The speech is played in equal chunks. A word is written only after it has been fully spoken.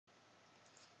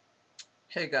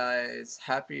Hey guys,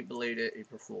 happy belated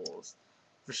April Fools.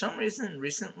 For some reason,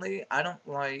 recently, I don't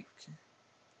like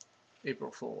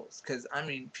April Fools. Because, I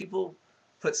mean, people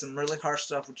put some really harsh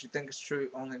stuff which you think is true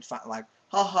only to find, like,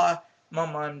 haha, my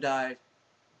mom died.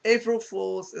 April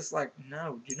Fools, it's like,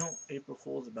 no, you don't April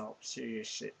Fools about serious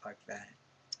shit like that.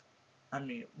 I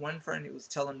mean, one friend was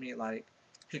telling me, like,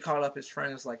 he called up his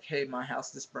friend, was like, hey, my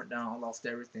house just burnt down, I lost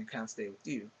everything, can I stay with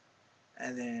you?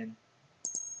 And then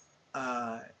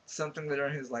something later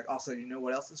on he was like, also, you know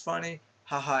what else is funny?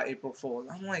 Haha, April Fools.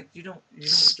 I'm like, you don't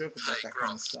joke about that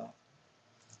kind of stuff,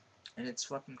 and it's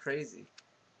fucking crazy.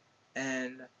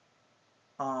 And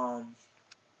um,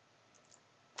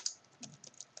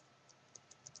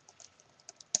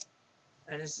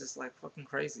 and it's just like fucking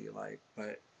crazy. Like,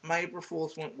 but my April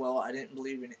Fools went well. I didn't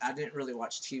believe in. I didn't really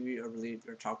watch TV or believe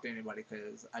or talk to anybody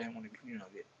because I didn't want to,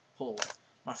 get pulled.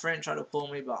 My friend tried to pull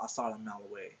me, but I saw it a mile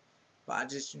away. But I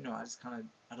just, I just kind of,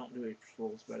 I don't do April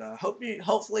Fools. But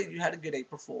hopefully you had a good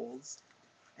April Fools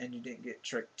and you didn't get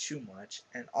tricked too much.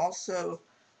 And also,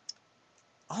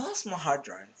 I lost my hard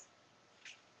drive.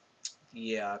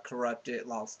 Yeah, corrupted,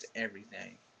 lost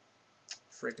everything.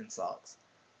 Freaking sucks.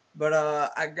 But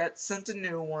I got sent a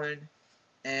new one,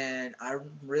 and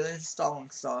I'm really installing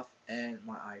stuff in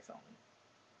my iPhone.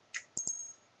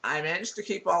 I managed to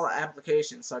keep all the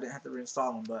applications, so I didn't have to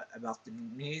reinstall them. But about the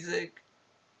music,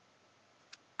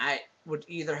 I would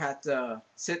either have to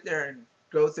sit there and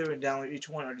go through and download each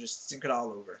one, or just sync it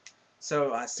all over.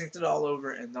 So I synced it all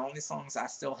over, and the only songs I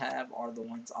still have are the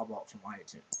ones I bought from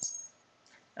iTunes.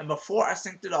 And before I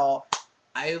synced it all,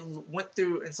 I went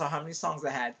through and saw how many songs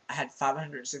I had. I had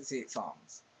 568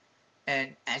 songs.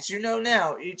 And as you know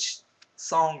now, each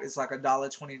song is like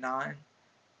 $1.29.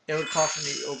 It would cost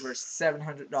me over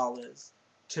 $700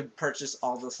 to purchase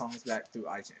all the songs back through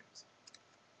iTunes.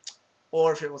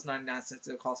 Or if it was 99 cents,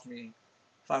 it would cost me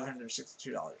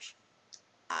 $562.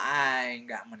 I ain't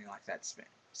got money like that to spend.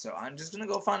 So I'm just going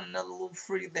to go find another little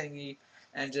free thingy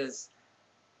and just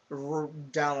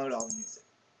download all the music.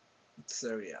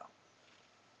 So yeah.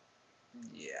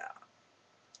 Yeah.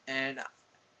 And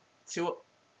to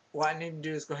what I need to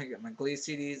do is go ahead and get my Glee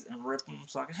CDs and rip them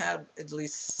so I can have at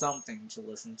least something to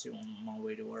listen to on my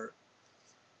way to work.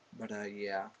 But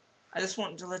yeah, I just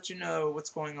wanted to let you know what's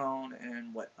going on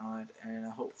and whatnot, and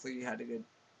hopefully you had a good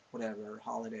whatever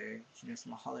holiday. It's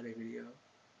my holiday video,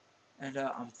 and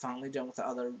I'm finally done with the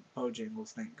other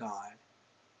Bojangles, thank God.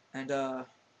 And I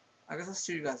guess I'll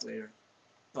see you guys later.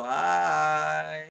 Bye.